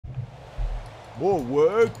More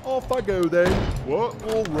work? Off I go then. What?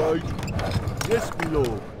 All right. Yes, me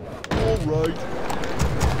lord. All right.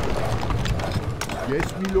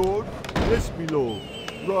 Yes, me lord. Yes, me lord.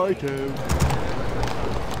 Righto.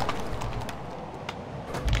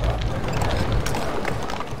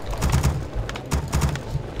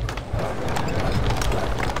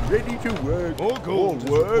 Ready to work. More gold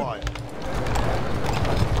More work. required.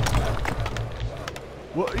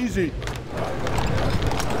 What is it?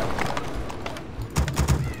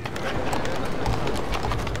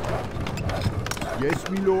 Yes,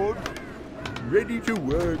 me lord. Ready to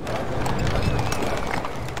work.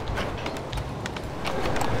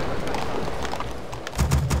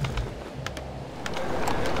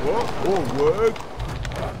 What? More work?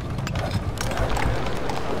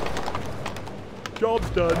 Job's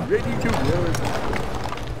done. Ready to work.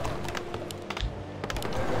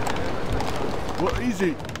 What is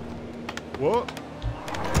it? What?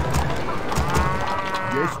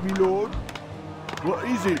 Yes, me lord. What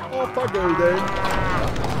is it? Off I go then.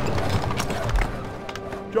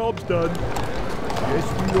 Job's done. Yes,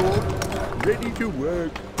 me lord. Ready to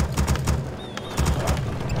work.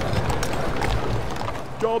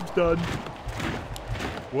 Job's done.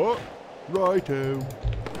 What? Righto.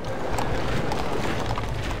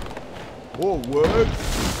 More work.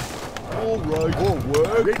 All right. More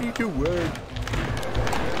work. Ready to work.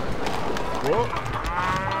 What?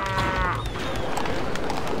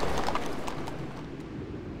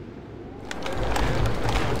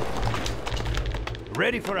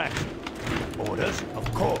 Ready for action. Orders?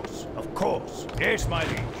 Of course, of course. Yes, my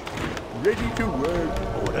liege. Ready to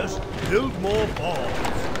work. Orders? Build more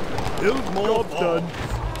farms. Build more Job's farms.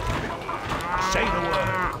 done. Say the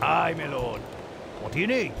word. Aye, my lord. What do you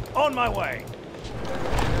need? On my way.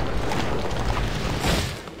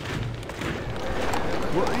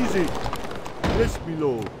 What is it? Yes, me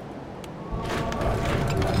lord.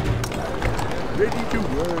 Ready to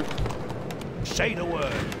work. Say the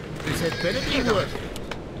word. This had better be work.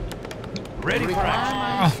 Ready for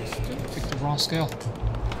action. Picked the wrong scale.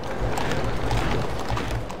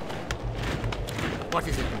 What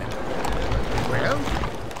is it now? Well?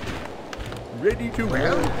 Ready to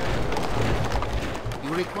Well? work.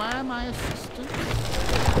 You require my assistance?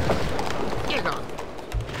 Get on.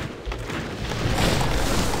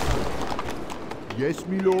 Yes,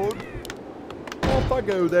 me lord. Off I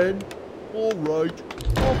go then. All right.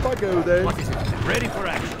 Off I go then. What is it now? Ready for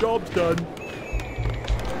action. Job's done.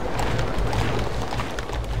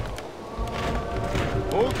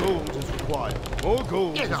 More gold is required. More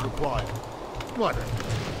gold Get is on. required. What?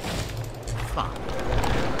 Fine.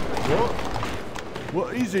 What?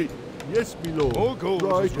 What is it? Yes, me lord. More gold is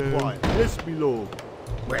Righto. required. Yes, me lord.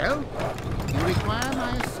 Well? You require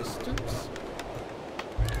my assistance?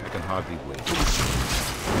 I can hardly wait.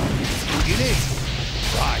 What do you need?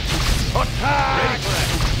 Right. Attack! Ready for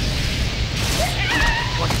action.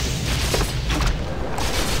 What is it?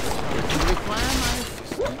 You require my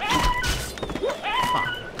assistance?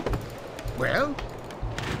 Fine. Well?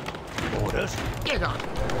 Orders? Get on.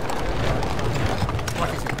 What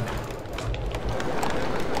is it now?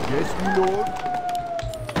 Yes, me lord.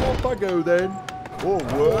 Off I go then. All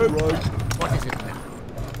work. All right. What is it now?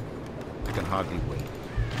 I can hardly wait.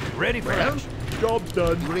 Ready for Well? action. Job's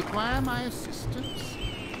done. You require my assistance?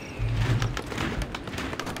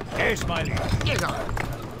 Yes, my liege. Get on.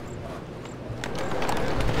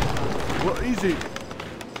 What is it?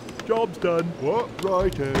 Job's done. What?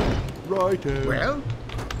 Righto. Righto. Well?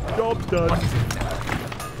 Job's done. What is it now?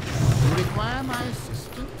 You require my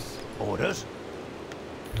assistance? Orders?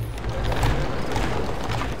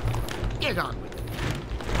 Get on with it.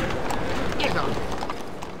 Get on.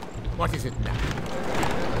 What is it now?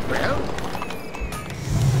 Well?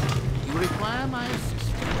 You require my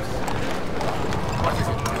assistance? What is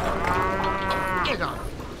it now? Get on.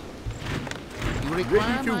 You require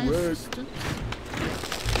Ready to my work. assistance?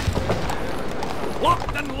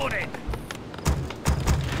 Locked and loaded.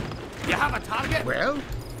 You have a target? Well?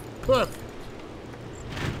 Perfect.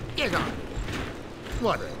 Get on.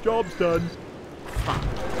 What a Job's done. fun.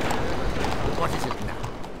 What is it now?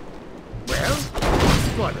 Well?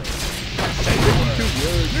 What a Say the word. To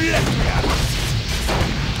work. Let's go.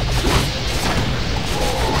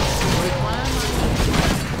 you require my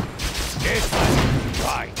Yes, my liege.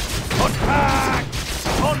 Right. Attack!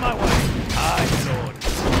 On my way. Aye, my lord.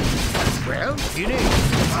 well? What do you need?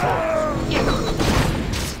 Get on.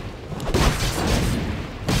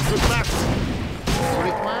 Look back.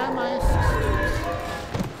 You require my assistance?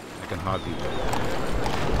 I can hardly wait.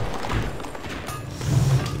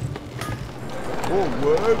 All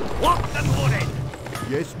work. Locked and loaded.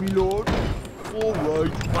 Yes, me lord. All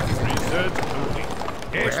right. What is it? Research complete.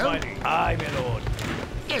 Yes, Well? my liege. Aye, my lord.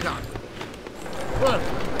 Get on. Perfect.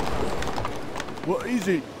 What is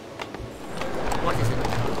it? What is it?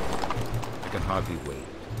 I can hardly wait.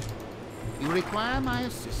 You require my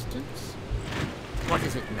assistance? What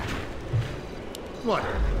is it now? What?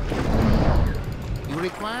 You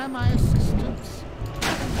require my assistance?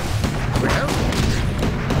 Well?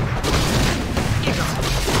 Get on.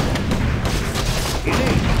 You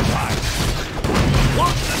need. Aye.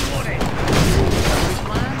 What and what it? You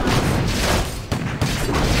require my assistance?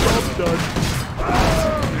 Job done.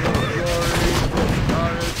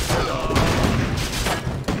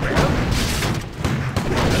 Well?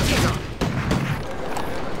 Get on.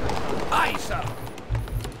 Aye, sir.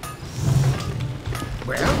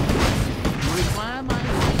 Well? You require my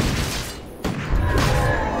assistance?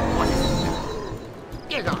 What is it now?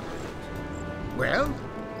 Get on. Well?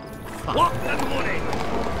 Fine. What and what it?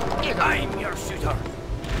 Get on. I'm your shooter.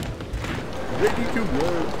 Ready to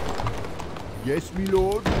work. Yes, me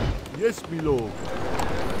lord. Yes, me lord.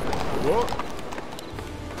 What?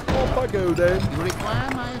 Off I go then. You require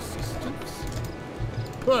my assistance?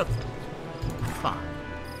 Perfect. Fine.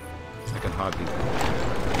 I can hardly wait.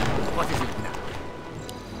 What is it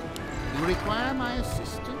now? You require my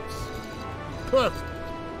assistance? Perfect.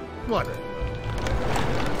 What?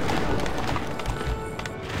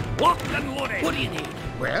 What and what it? What do you need?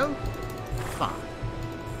 Well, fine.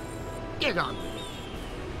 Get on with it.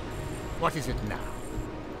 What is it now?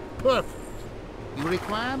 Perfect. You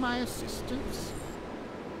require my assistance?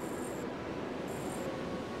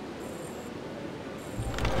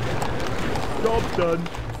 Job done.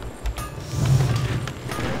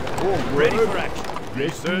 All Ready work. for action. Yes, me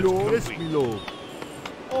Research lord. Yes, complete. me lord.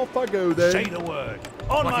 Off I go then. Say the word.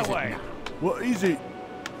 On What my is it way. now? What is it?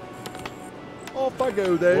 Off I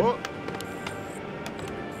go then. What?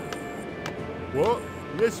 What?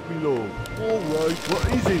 Yes, me lord. All right.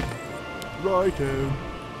 What is it? Righto.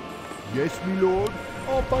 Yes, me lord.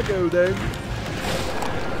 Off I go then.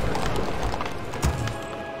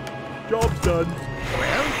 Job done.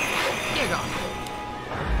 Well, get on.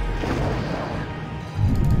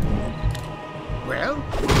 Well?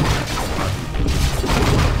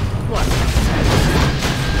 What?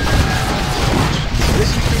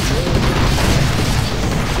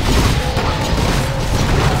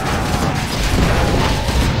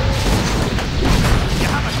 You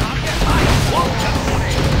have a target. Aye. What and what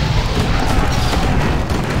it?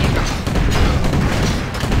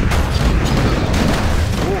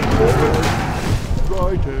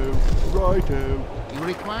 Righto. Righto. You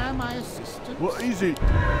require my assistance? What is it?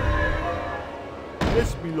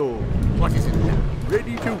 Yes, me lord. What is it now?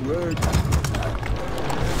 Ready to work.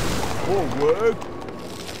 All work.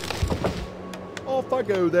 Off I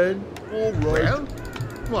go then. All right. Well?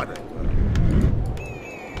 What?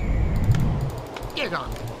 Get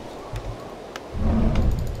on.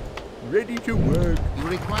 Ready to work. You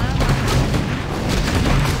require my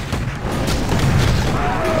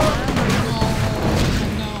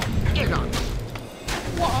Get on.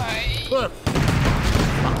 Why? Perfect.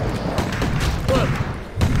 Perfect.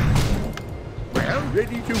 Well?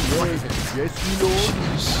 Ready to work. is it? Yes, me lord.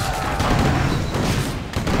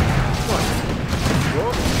 What?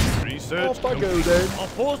 What? Research Off I go complete. then. Our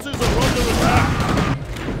forces are under attack.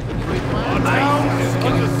 You require my Town is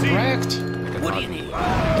under siege. Wrecked. What do you need?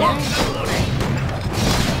 Yeah. What and what it?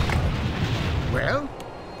 Well?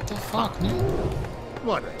 What the fuck, man?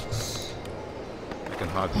 What? I can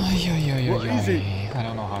hardly Ay, wait. ay, ay, What ay, is it? ay. I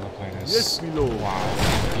don't know how to play this. Yes, my lord. Wow.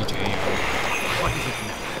 PJ. What is it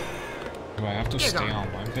now? Do I have to Get stay on.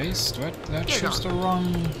 on my base? Do I Get choose on. the wrong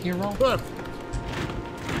hero? Perfect.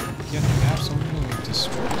 Getting absolutely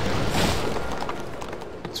destroyed.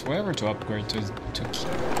 It's forever to upgrade to key.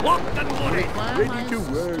 What and what it? Require Ready my to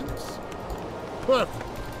work. assistance? Perfect.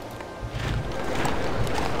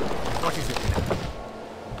 What is it now?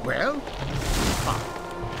 Well? Fine.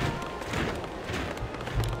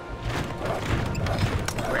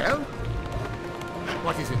 Well?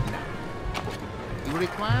 What is it now? You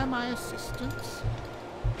require my assistance?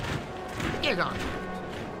 Get on.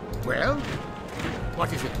 Well?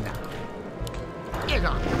 What is it now? Get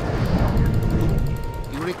on.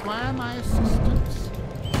 You require my assistance?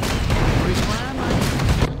 You require my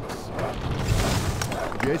assistance?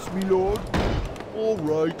 Yes, me lord. All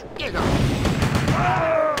right. Get on.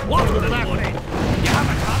 What and what it? You have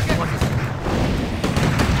a target. What is it now?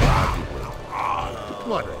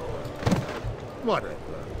 What? What?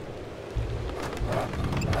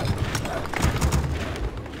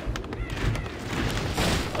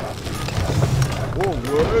 All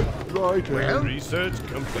work. Right. Well? Research I can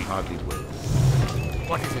complete. hardly wait.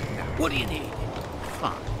 What is it now? What do you need?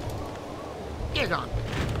 Get on with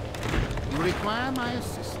it. You require my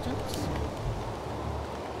assistance?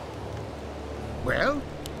 Well?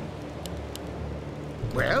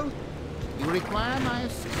 Well? You require my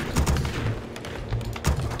assistance?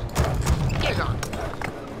 Get on with it.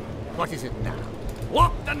 What is it now?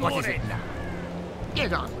 What the What is it now?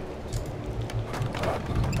 Get on with it.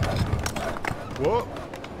 What?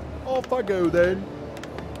 Off I go then.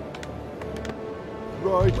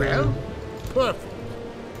 Right. Well? Perfect.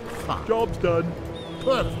 Fine. Job's done.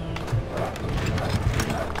 Perfect.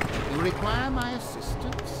 You require my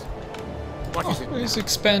assistance? What is it Oh, now? he's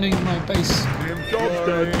expanding my base. Job's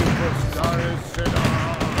done.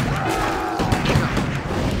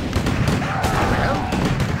 Well?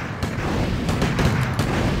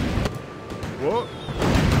 What?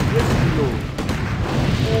 Yes, my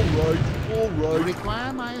lord. All You right.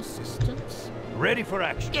 require my assistance? Ready for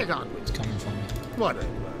action. Get on with It's it. coming from me. Whatever.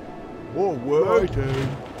 More work.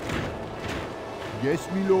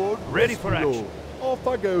 Yes, me lord. Ready Yes, for me action. lord. Off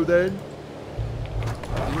I go then.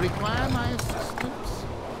 You require my assistance?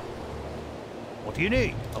 What do you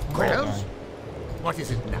need? Of Well? course. What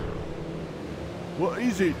is it now? What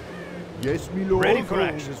is it? Yes, me lord. Ready for Gold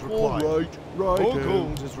action. is All required. right. More Right.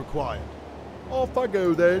 gold is required. Off I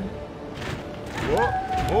go then.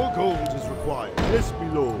 What? More gold is required. Yes, me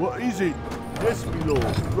lord. What is it? Yes, me lord.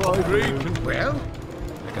 Right. Well?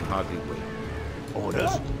 I can hardly wait.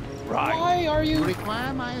 Orders. Right. Why are You you?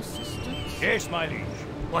 require my assistance? Yes, my liege.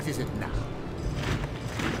 What is it now?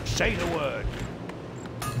 Say the word.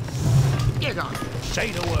 Get on.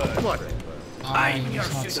 Say the word. Whatever. I'm He's your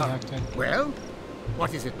not shooter. selected. Well?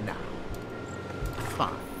 What is it now?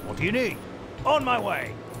 Fine. What do you need? On my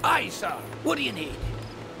way. Aye, sir. What do you need?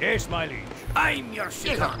 Yes, my liege. I'm your Get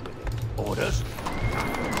shooter. on with it. Orders.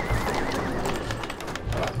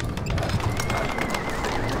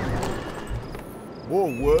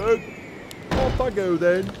 More work. Off I go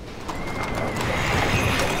then.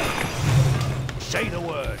 Say the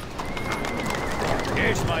word.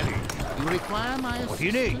 Yes, my liege. You require my assistance? What do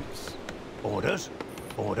you need? Orders.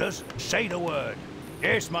 Orders. Say the word.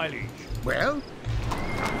 Yes, my liege. Well?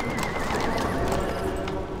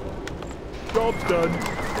 Job's done.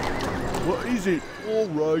 What is it? All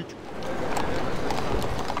right.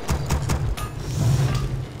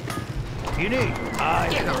 What do you need? Aye,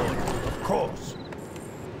 Get my on. lord. Of course.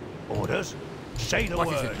 Orders. Say the What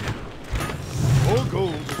is word. it now? More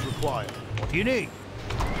gold is required. What do you need?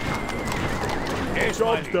 Yes, my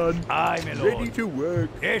Job's liege. done. Aye, my lord. Ready to work.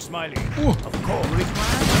 Yes, my liege. Ooh. Of course. You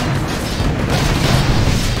require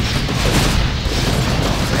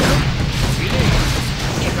What do you need?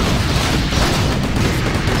 Get on.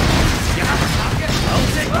 You have a target? I'll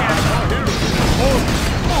take care of it.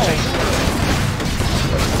 Say the word.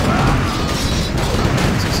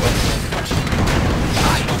 This is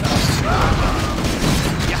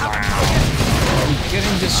You have a target?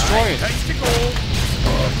 getting destroyed. Time to go.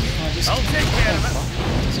 I'll take care of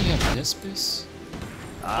it. Does he have this base?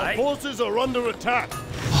 Aye. Forces are under attack. Oh,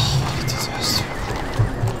 what a disaster.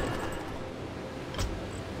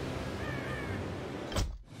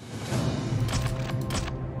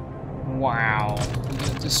 Wow, we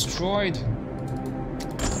got destroyed.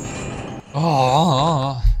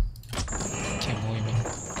 Oh, can't believe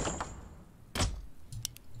it.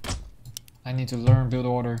 I need to learn build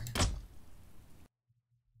order.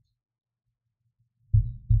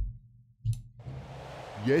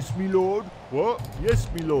 Yes, me lord. What? Yes,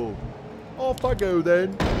 me lord. Off I go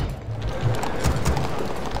then.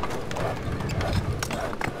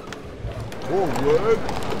 More work.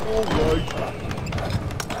 All right.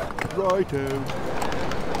 Righto.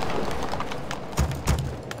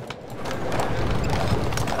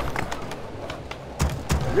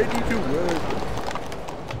 Ready to work.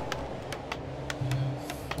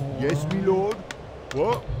 Yes, me lord.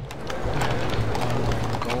 What?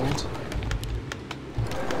 Gold.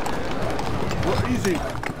 What is it?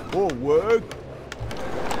 More work.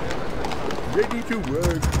 Ready to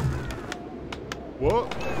work. What?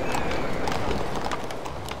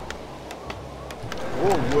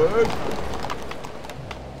 More work.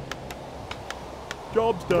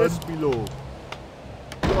 Job's done. Yes, me lord.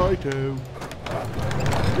 Righto.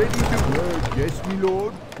 Ready to work. Yes, me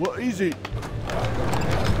lord. What is it?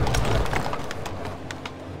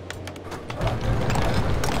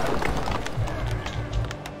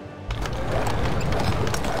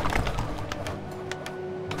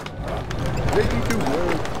 Ready to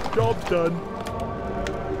work. Job's done.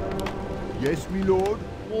 Yes, me lord.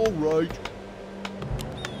 All right.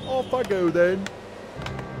 Off I go then.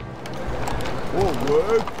 More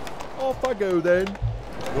work. Off I go then.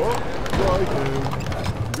 What?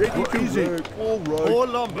 Righto. Ready to easy. work. All right. More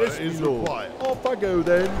lumber Yes, is me lord. required. Off I go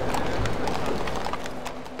then.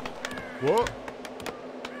 What?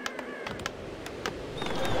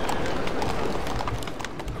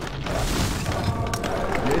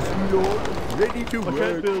 Yes, me lord. Ready to I work.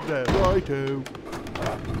 can't build that. Righto.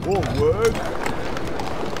 More work.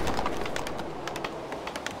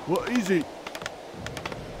 What is it?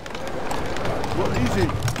 What is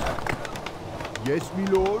it? Yes, me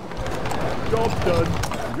lord. Job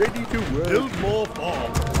done. Ready to work. Build more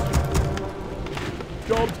farms.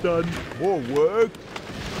 Job's done. More work.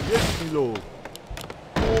 Yes, me lord.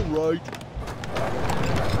 All right.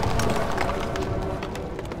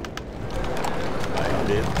 I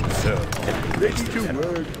live to serve Ready to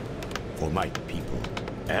work. for my people,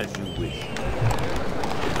 as you wish.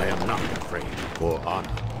 I am not afraid for honor.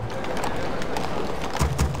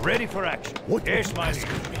 Ready for action. What would Yes, you my ask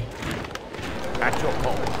liege. of me? At your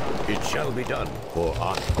call, it shall be done for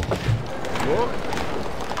honor. What?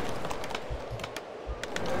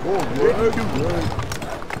 More work. Ready to work.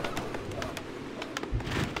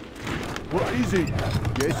 What is it?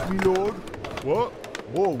 Yes, me lord. What?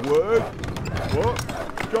 More work. What?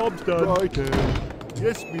 Job's done. Righto.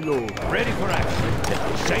 Yes, me lord. Ready for action.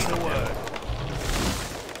 Say the word.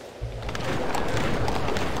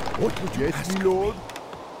 What would you Yes, ask? me lord.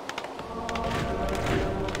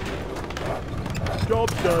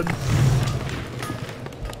 Job's done.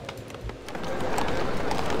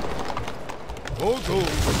 More gold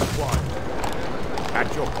is required.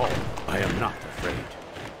 At your call, I am not afraid.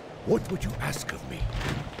 What would you ask of me?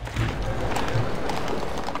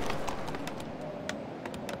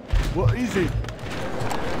 What is it?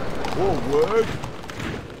 More work.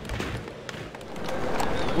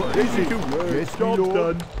 What is it? Work. Yes, job's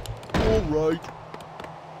done. All right.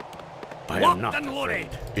 I Locked am not and loaded.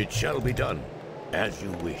 afraid. It shall be done, as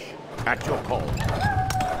you wish. At your call,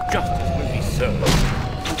 justice will be served. Let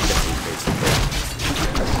me face the death.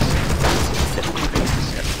 Let me face the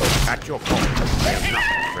death. At your call, I am not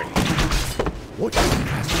afraid. What would you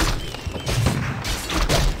ask of me?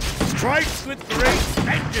 Strike with great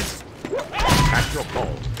vengeance. At your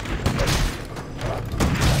call.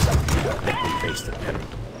 Let me face the peril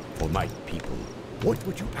for my people. What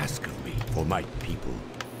would you ask of me for my people?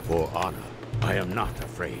 For honor, I am not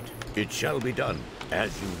afraid. It shall be done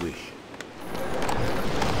as you wish.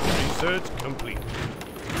 Research complete.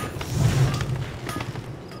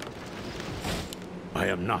 I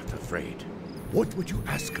am not afraid. What would you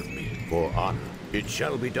ask of me for honor? It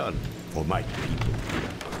shall be done for my people.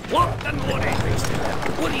 Locked and loaded. Face the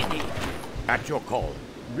peril. What do you need? At your call.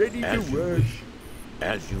 Ready to As you work. wish.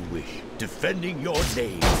 As you wish. Defending your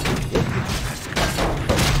name. What would you ask of me?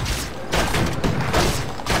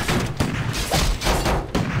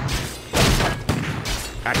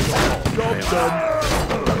 At your call. Job's done.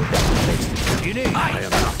 You need. I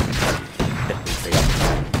am not. Let me face it.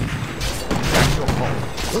 At your call.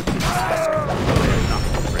 What would you ask? I am not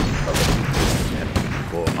afraid.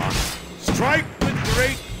 For honor. Strike with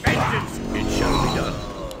great vengeance. It shall be done.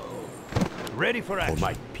 Ready for For action.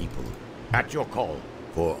 my people. At your call.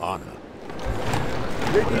 For honor.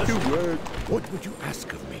 Ready to work. What would you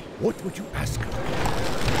ask of me? What would you ask of me?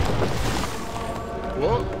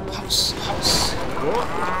 What? House, house. What?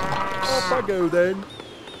 Off I go then.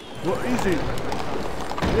 What is it?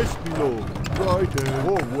 Yes, me lord. Righto.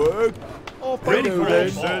 More work. Off I Ready go for then.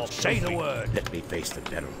 action. Say the word. Let me face the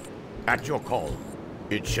peril. At your call.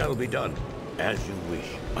 It shall be done. As you wish.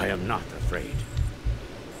 I am not afraid.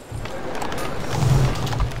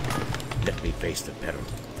 Let me face the peril.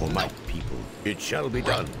 For my people. It shall be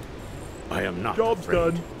done. I am not Job's afraid.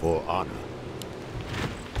 done. For honor.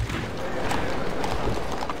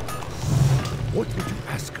 What would you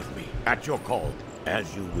ask of me? At your call,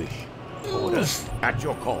 as you wish. Order. At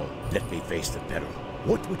your call, let me face the peril.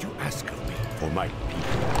 What would you ask of me for my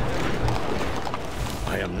people?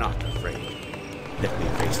 I am not afraid. Let me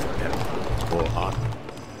face the peril for honor.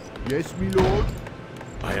 Yes, me lord.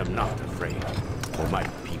 I am not afraid for my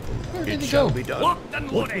people. Where did It he shall go? be done. Locked and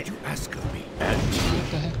What loaded. would you ask of me? As you What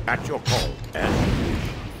the wish. heck? At your call, as you wish.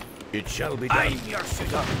 It shall be done. I'm your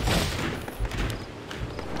shooter.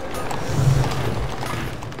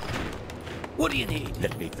 What do you need?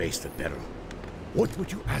 Let me face the peril. What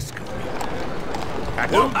would you ask of me?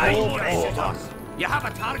 At Well, your I'm call, your for shooter. honor. You have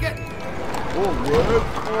a target? More work.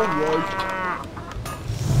 All right.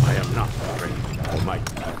 I am not afraid for my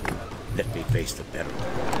people. Let me face the peril.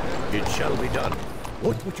 It shall be done.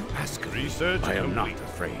 What would you ask of me? Research I am not complete.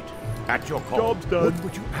 afraid. At your call. Job's done. What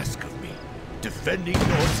would you ask of me? Defending your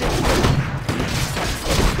name.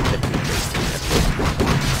 Let me face the peril.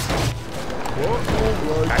 What? All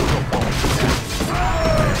right. At your call.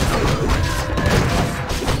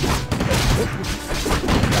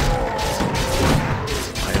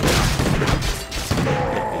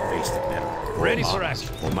 Let me face the peril. Ready for action.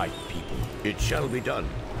 For my people, it shall be done.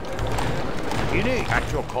 You need. At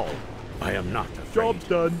your call, I am not afraid. Job's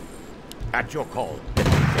done. At your call, let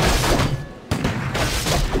me face it.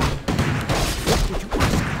 What would you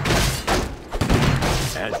ask?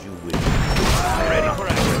 As you wish. Ready for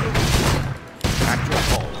action. At your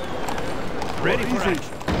call, Ready for Easy.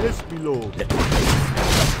 action. Yes, me lord. let me face it.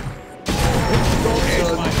 Job's Here's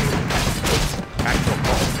done. my lead. At your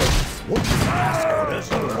call, what would you ask? Orders.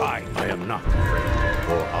 Right. I am not afraid.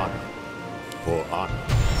 For honor. For honor.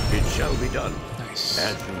 It shall be done. Nice.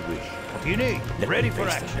 As you wish. What do you need? Let Ready me for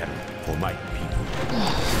face the action. peril. For my people.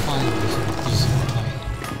 Finally, this is my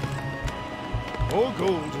More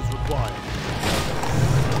gold is required.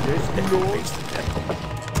 Yes, me Let me lord. face the peril.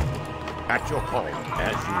 At your call,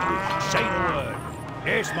 as you wish. Say the word.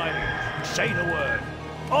 Yes, my liege. Say the word.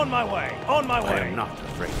 On my way. On my I way. am not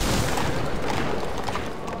afraid.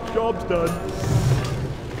 Job's done.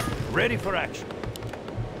 Ready for action.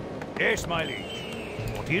 Yes, my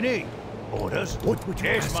liege. What do you need? Orders. What would you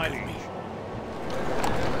Yes, ask my of me? liege.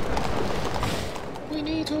 We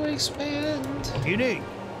need to expand. What do you need?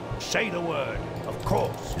 Say the word. Of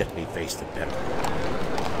course. Let me face the peril.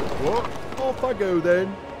 What? Off I go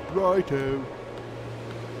then. Righto.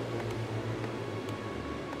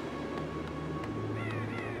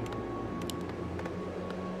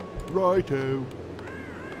 Righto.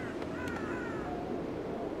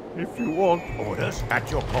 If you want. Orders. At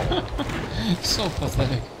your call. So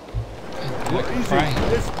pathetic. What Like is it? crying.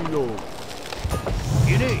 Yes, me lord. What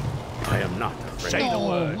do you need? I am not afraid. Say the No,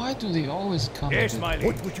 word. why do they always come Yes, to my liege.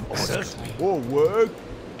 What would you ask Orders. of me? More work.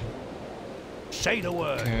 Say the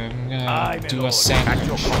word. Okay, I'm gonna Aye, my do a lord. sandwich. At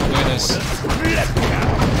your Look at this. Orders. Let me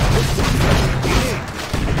out. What do you need?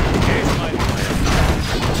 Yes, my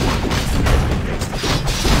liege.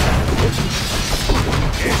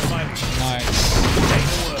 Yes, my liege. Nice. Say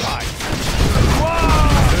the word. Right.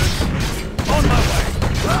 Whoa! On my way.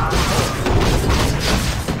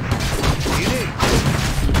 What do you need?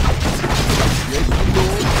 Yes, me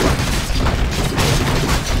lord.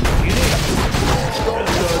 What do you need?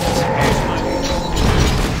 Yes, my liege.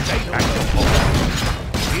 Say the word.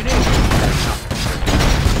 What do you need?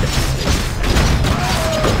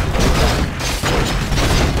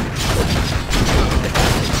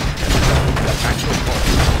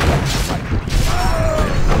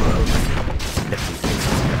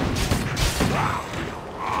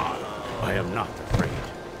 I am not afraid.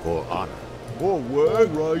 For honor. More work.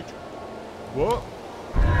 Right. What?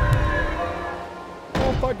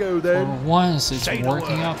 Off I go For then. once, it's Say the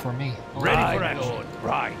working word. out for me. Ready Alright. for action.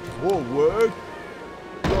 Right. More work.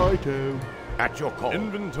 Righto. At your call.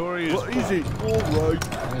 Inventory is What is it? All right.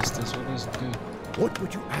 What is this? What does it do? What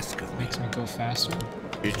would you ask of me? Makes me go faster?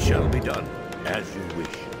 It shall be done, as you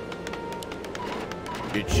wish.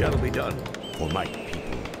 It shall be done for my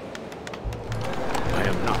people. I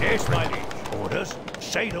am not Yes, my afraid. liege. Orders.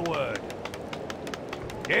 Say the word.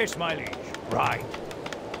 Yes, my liege. Right.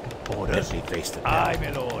 Orders. Let me face the Aye,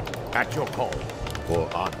 peril. my lord. At your call, for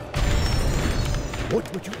honor.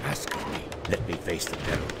 What would you ask of me? Let me face the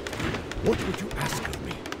peril. What would you ask of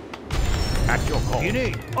me? At your call. You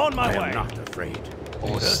need. On my I way. am not afraid.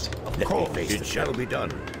 Orders. Of Let course. me face it shall be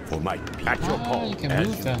done for my people. At your Ah, call, you can as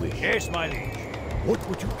move you them. wish. Yes, my liege. What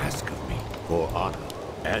would you ask of me? For honor,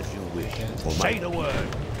 as you wish. For my Say the word.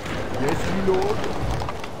 Yes, me lord.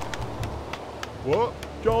 What?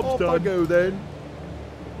 Job's Off done. I go then.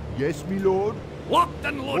 Yes, me lord. Locked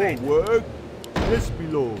and More loaded. work. Yes, me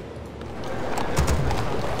lord.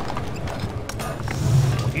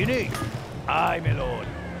 What do you need? Aye, my lord.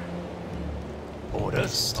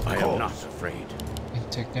 Orders. Of I am course. not afraid. You can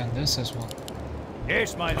take down this as well.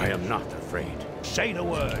 Yes, my I liege. am not afraid. Say the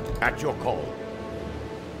word. At your call.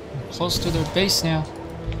 I'm close to their base now.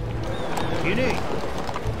 What do you need?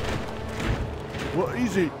 What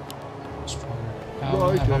is it? Stronger. I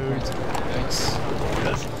don't have Righto. upgrades. Yikes.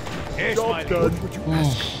 Orders. Yes, Job's my liege. done. What would you Ooh.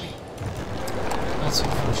 ask of me? That's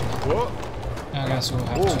unfortunate. What? I guess we'll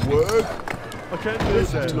have More to, work. I can't do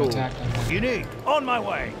have that, to lord. attack them. What do you need? On my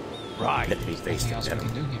way. Right. Let me face Nothing the else we peril.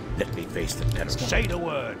 can do here. Let me face the peril. Say the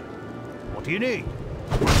word. What do you need?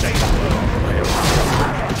 Say the word.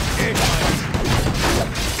 Yes, my liege.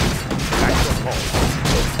 At your call.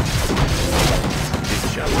 It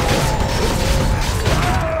shall be done.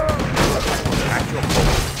 At your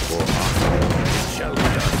call. For honor. It shall be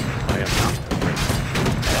done. I am not afraid.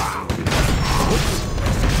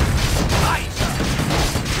 Aye, sir.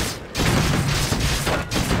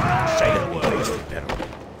 Say the Let me word. face the peril.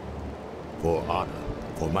 For honor.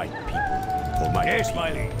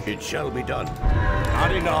 my liege. It shall be done.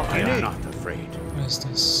 Not enough. I am not afraid. What is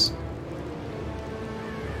this?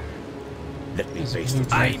 Let me It's face blue the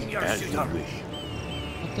drake. truth I'm your as you shooter. wish.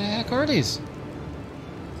 What the heck are these?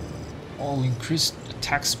 Oh, increased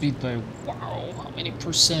attack speed by wow, how many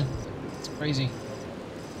percent? It's crazy.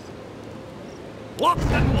 Locked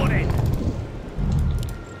and loaded.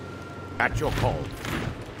 At your call.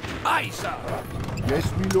 Aye, sir. Yes,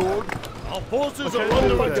 me lord. Our forces Okay, are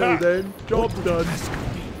under okay attack. then. Job's done. Ask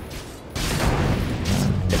of me.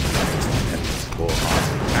 Let me face the devil. Go on.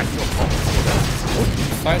 At your call.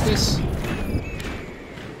 Fight this?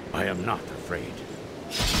 I am not afraid.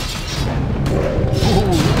 Oh,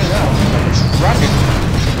 look at that. Traffic.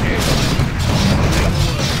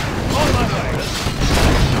 On my way.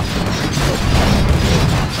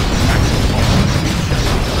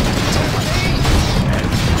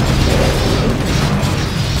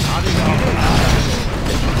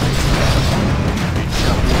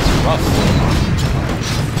 It's rough.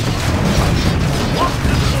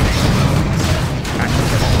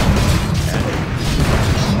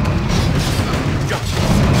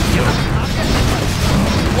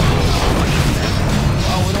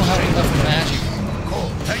 Oh, we don't have enough magic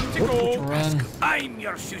Time to to go. run. I'm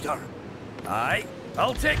your shooter. Aye,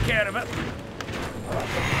 I'll take care of it.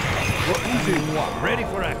 What is it? Ready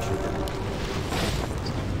for action.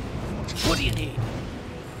 What do you need?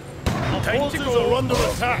 Our Time to forces go. are under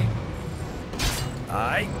attack.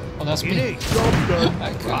 Aye, Oh, that's You me. need. Job's done.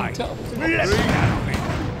 I can't Right. tell. let's get me.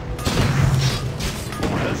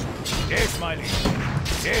 Orders. Yes, my liege.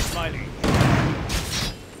 Yes, my liege.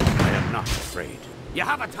 I am not afraid. You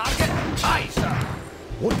have a target? Aye, sir.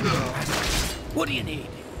 What will you ask? What do you need?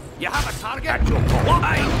 You have a target? At your call.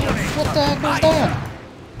 Aye, your What the heck was Aye, that?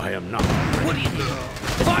 I am not afraid. What do you need?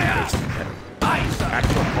 Fire! Face the devil. Aye, sir. At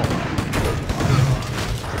your call.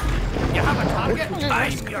 You have a target? Okay, I'm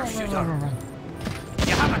let's your run, shooter. run, run, run.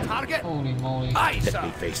 You have a target? Holy moly. Aye, Let sir.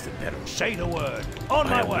 me face the peril. Say the word. On I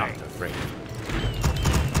my am way. not afraid.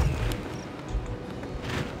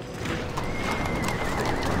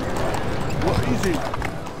 What is it?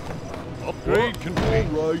 Upgrade complete.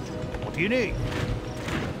 All right. What do you need?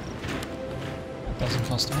 Doesn't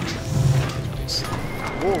cost much. Space.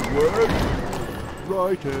 More work.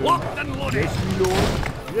 Right. Locked and loaded. Yes, me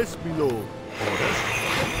lord. Yes, me lord. Orders.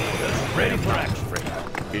 Orders. Ready for action.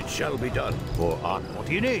 It shall be done for honor. What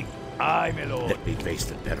do you need? Aye, my lord. Let me face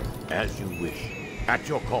the peril as you wish. At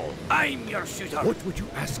your call. I'm your shooter. What would you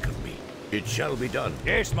ask of me? It shall be done.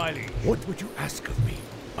 Yes, my liege. What would you ask of me?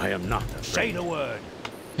 I am not Say afraid. the word.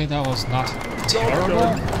 Okay, that was not terrible.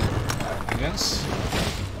 I guess.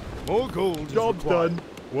 More gold is Job's required. done.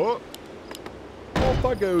 What? Off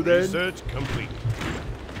I go then. Research complete.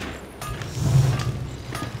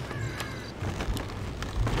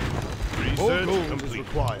 Research gold is complete.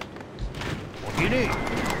 Required. What do you need?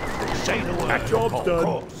 Say the word. At your Job's call. done.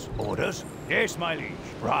 Course. Orders. Yes, my liege.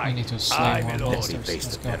 Right. I need to slay Aye, more my lord. Let me monsters. face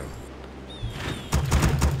Let's the go. peril.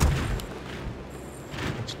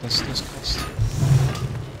 What does this cost?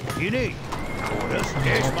 What do you need? Orders. I need to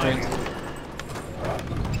Yes, my upgrade.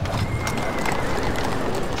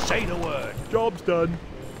 liege. Say the word. Job's done.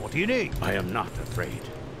 What do you need? I am not afraid.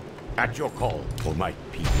 At your call for my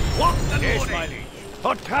people. Locked and Yes, loaded. my liege.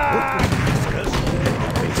 Hot car! Orders. Face the peril.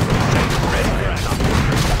 Ready for action.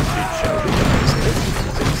 It shall be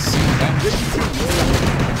done. See that?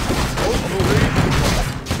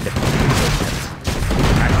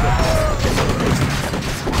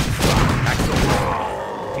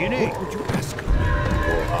 What do you need? What would you ask of me?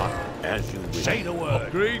 For honor as you wish. Say the word.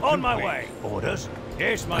 Upgrade On my complete. way. Orders.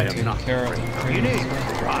 Yes, I my am liege. Take not care of the afraid. What do you crazy.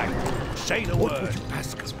 need? Right. Say the What word. would you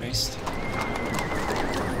ask of me? Based.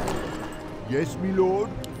 Yes, me lord.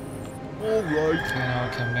 All right. Okay, now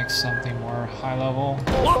I can make something more high level. Off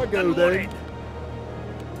I Locked go and then. loaded.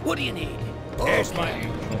 What do you need? Yes, my Okay,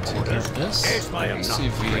 liege. we'll take care of this. Yes, my Let's liege. see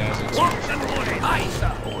if we have it. Locked and loaded. Aye,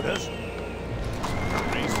 sir. Orders.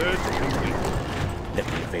 Research complete. Let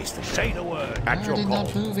me face the Say the word. At Why your are they call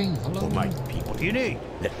not moving? Hello? for my people. What do you need?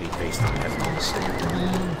 Let me face the peril.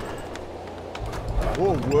 Man.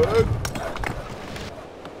 More work.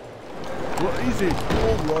 What is it?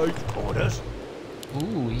 All right. Orders.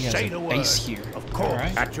 Ooh, he has Say a the base word. here. Of course.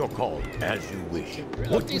 Alright. At your call as you wish. Rid What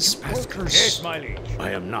of would these you ask of me? workers. Yes, my liege.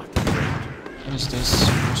 I am not afraid. What is this?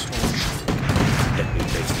 Restoration. Let me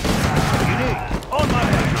face the peril. What do you need? On my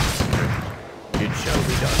way. It shall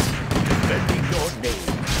be done. Defending your name.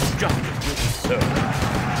 Justice will be served.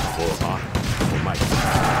 For honor. For my people.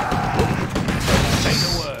 What would you ask? Say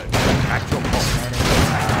the word. At your call.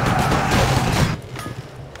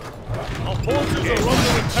 Our forces are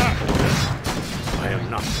under attack. I am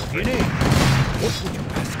not What do you afraid. need? What would you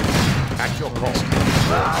ask? At your call.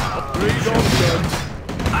 Upgrade on done.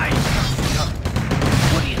 Aye.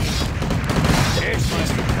 What do you need? There's my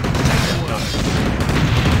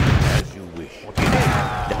as you wish.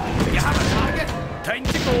 You have a target? Time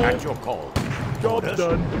to go. At your call. Job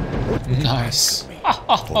done. Nice.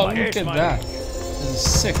 Oh, look at that. This is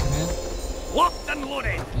sick, man. Locked and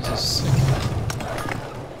loaded. This is sick.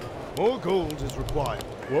 More gold is required.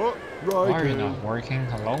 What? Why are you Right. not working?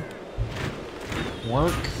 Hello?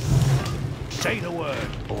 Work? Say the word.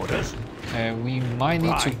 Orders. Okay, we might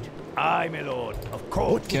need to Right. Aye, my lord. Of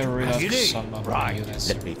course. get rid of You need. some of my Right. units.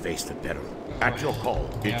 Let me face the peril. At your call.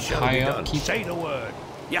 Yeah, It shall be high done. upkeep. Say the word.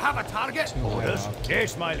 You have a target? Too high Orders. up.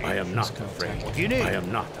 Yes, my liege. I am not go afraid. attack. What do you need? I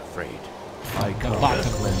am not afraid. I The can't. bottom.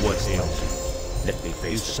 What ails you? Let me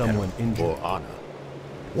face Is the someone peril injured? for honor.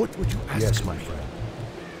 What would you ask Yes, of my me? friend.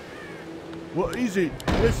 What is it?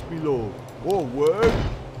 Yes, my lord. More word?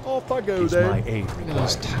 Off I go Is then. my aid Look at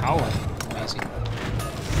this required? tower. Amazing.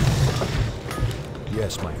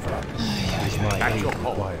 Yes, my friend. Is my At aid your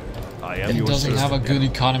call. required? I am It your doesn't have a servant. good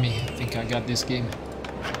economy. I think I got this game.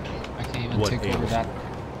 I can even What take over ails that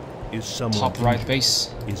Is someone top right injured? base.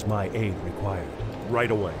 Is my aid required? Right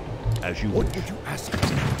away, as you What wish. would you ask of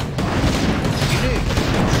me?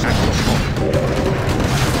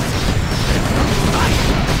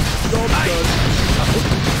 Job done.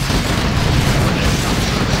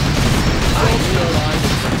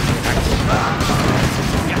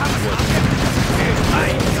 You have a target? Yes,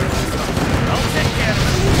 aye. I'll take care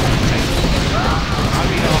of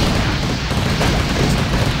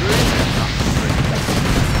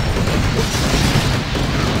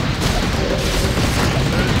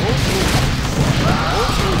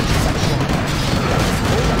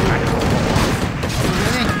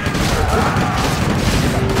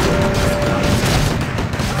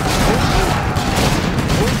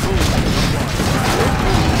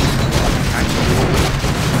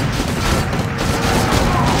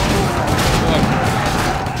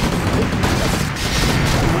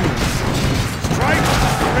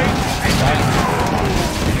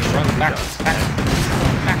Run back, back,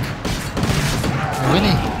 back. We're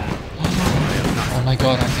winning. Oh my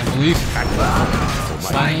god, I can't believe.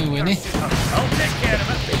 Finally winning. I'll take care of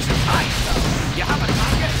it. Aye. You have a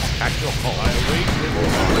target? At your call. I await your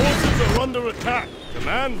forces are under attack.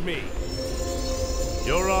 Command me.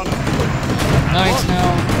 Your honor. Night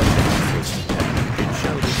now. It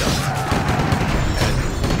shall be done.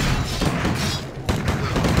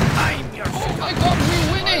 I'm your Oh my god,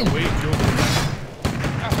 we're winning! Await your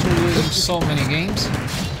After losing so many games.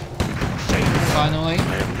 Finally.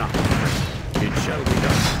 I am not afraid. It shall be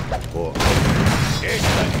done. For Yes,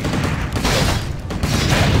 lady.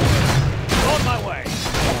 On my way.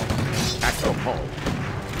 at your call.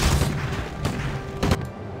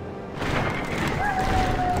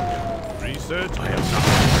 research. I am not.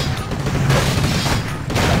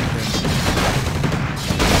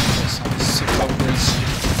 Some sick upgrades.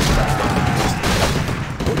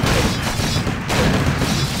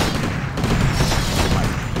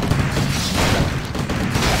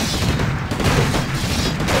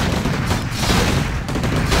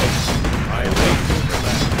 I await your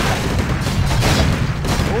command.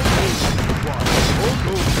 All gold is required. All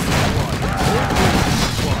gold is required. All gold is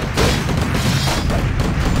required.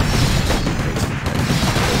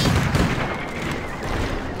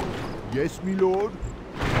 Yes, my lord.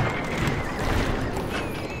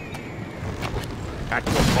 At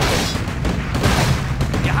your call.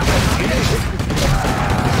 You have a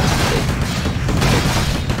target?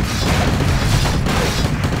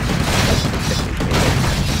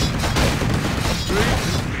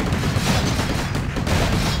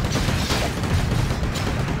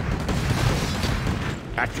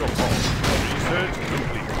 At your call. Research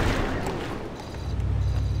complete.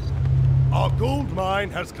 Our gold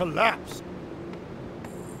mine has collapsed.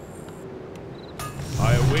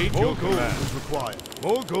 I await your command. More gold is required.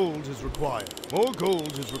 More gold is required. More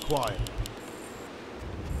gold is required.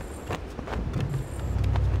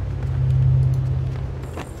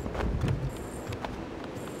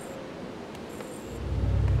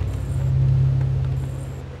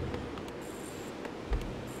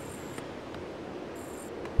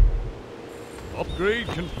 Upgrade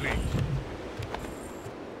complete.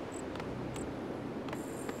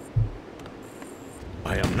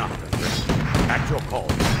 I am not afraid. At your call.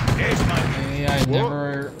 Yes, my Hey, I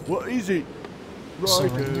never What is it? Right.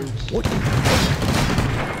 surrendered. What?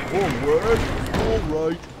 All word. All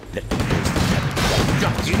right. Let me face the peril.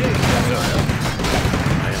 Just you need.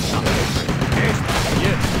 I am not afraid. Yes,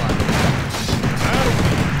 Yes, my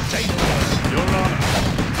say the word. Your honor.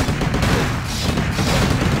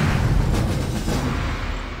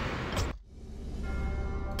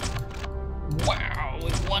 Wow,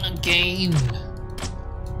 we won a game!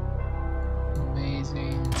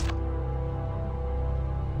 Amazing.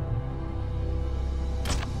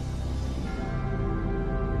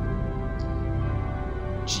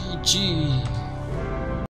 GG.